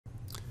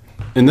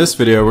In this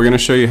video, we're going to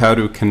show you how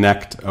to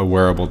connect a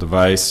wearable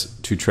device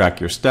to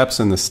track your steps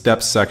in the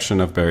steps section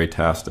of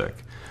Baritastic.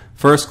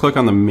 First, click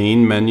on the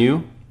main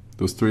menu,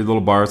 those three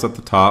little bars at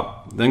the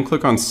top, then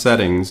click on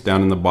settings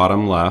down in the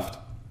bottom left.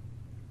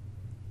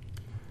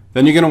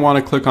 Then you're going to want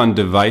to click on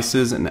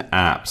devices and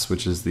apps,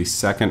 which is the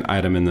second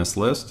item in this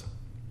list.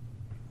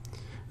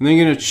 And then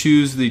you're going to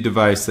choose the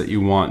device that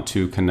you want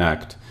to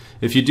connect.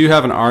 If you do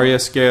have an ARIA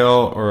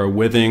scale or a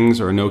Withings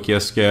or a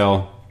Nokia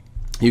scale,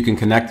 you can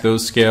connect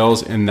those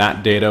scales and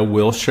that data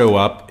will show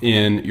up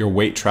in your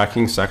weight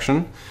tracking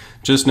section.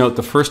 Just note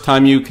the first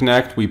time you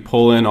connect, we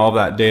pull in all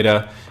that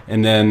data,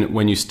 and then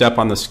when you step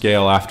on the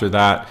scale after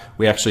that,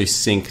 we actually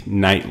sync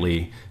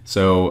nightly.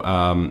 So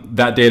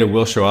that data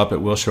will show up. It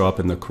will show up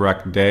in the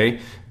correct day,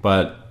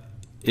 but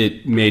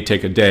it may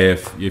take a day.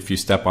 If you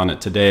step on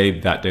it today,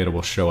 that data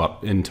will show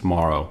up in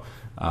tomorrow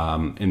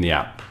in the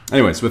app.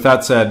 Anyways, with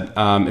that said,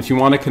 if you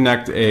want to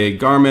connect a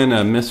Garmin,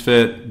 a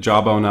Misfit,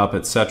 Jawbone Up,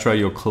 etc.,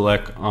 you'll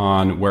click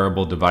on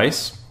Wearable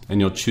Device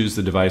and you'll choose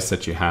the device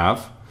that you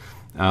have.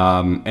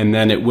 And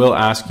then it will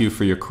ask you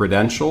for your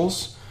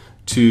credentials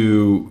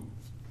to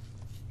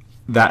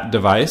that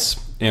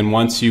device. And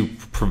once you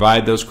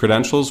provide those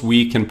credentials,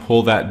 we can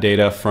pull that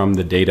data from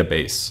the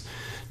database.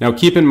 Now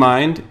keep in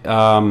mind,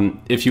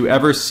 if you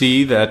ever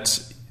see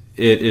that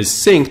it is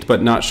synced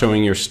but not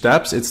showing your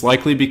steps, it's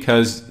likely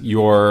because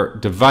your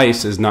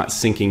device is not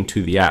syncing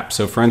to the app.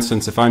 So for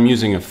instance, if I'm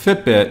using a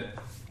Fitbit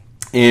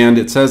and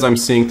it says I'm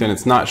synced and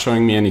it's not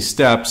showing me any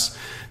steps,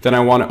 then I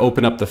want to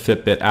open up the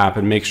Fitbit app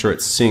and make sure it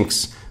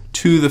syncs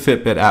to the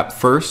Fitbit app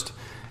first,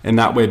 and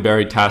that way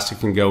Baritastic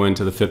can go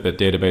into the Fitbit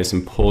database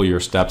and pull your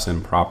steps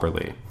in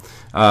properly.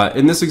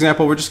 In this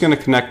example, we're just going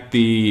to connect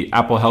the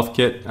Apple Health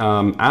Kit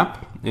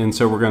app, and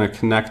so we're going to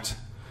connect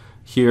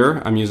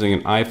here. I'm using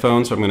an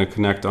iPhone, so I'm going to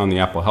connect on the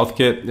Apple Health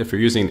Kit. If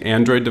you're using an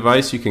Android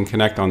device, you can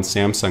connect on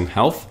Samsung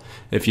Health.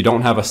 If you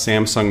don't have a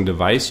Samsung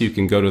device, you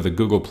can go to the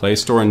Google Play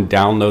Store and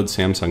download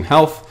Samsung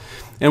Health.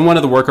 And one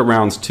of the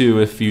workarounds too,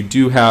 if you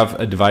do have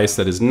a device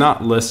that is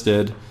not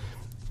listed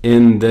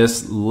in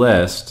this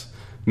list,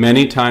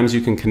 many times you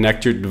can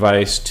connect your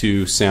device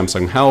to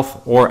Samsung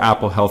Health or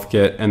Apple Health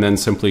Kit and then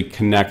simply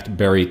connect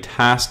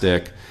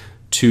Baritastic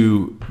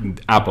to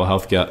Apple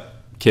Health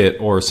Kit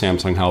or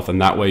Samsung Health,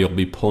 and that way you'll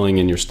be pulling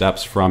in your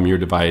steps from your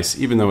device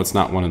even though it's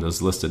not one of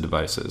those listed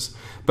devices.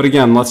 But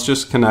again, let's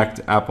just connect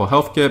Apple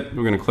Health Kit.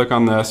 We're going to click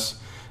on this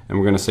and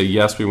we're going to say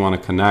yes, we want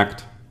to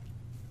connect.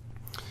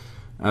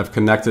 I've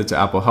connected to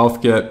Apple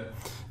Health Kit.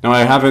 Now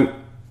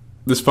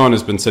this phone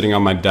has been sitting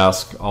on my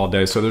desk all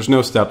day, so there's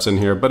no steps in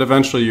here, but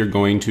eventually you're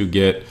going to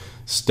get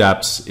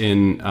steps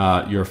in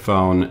your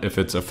phone if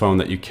it's a phone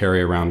that you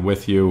carry around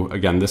with you.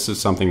 Again, this is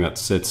something that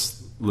sits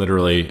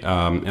literally in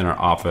our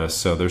office,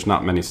 so there's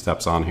not many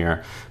steps on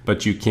here,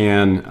 but you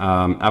can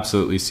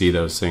absolutely see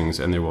those things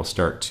and they will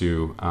start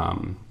to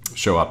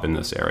show up in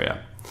this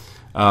area.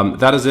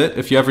 That is it.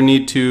 If you ever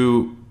need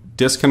to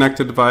disconnect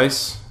a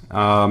device,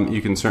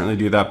 you can certainly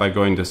do that by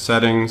going to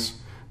Settings,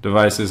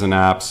 Devices and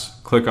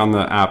Apps, click on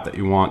the app that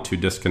you want to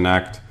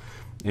disconnect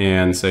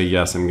and say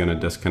yes, I'm going to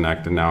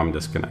disconnect, and now I'm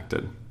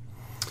disconnected.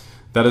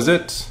 That is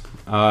it.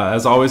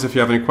 As always, if you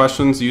have any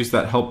questions, use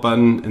that help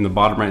button in the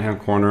bottom right hand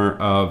corner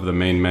of the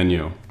main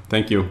menu.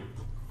 Thank you.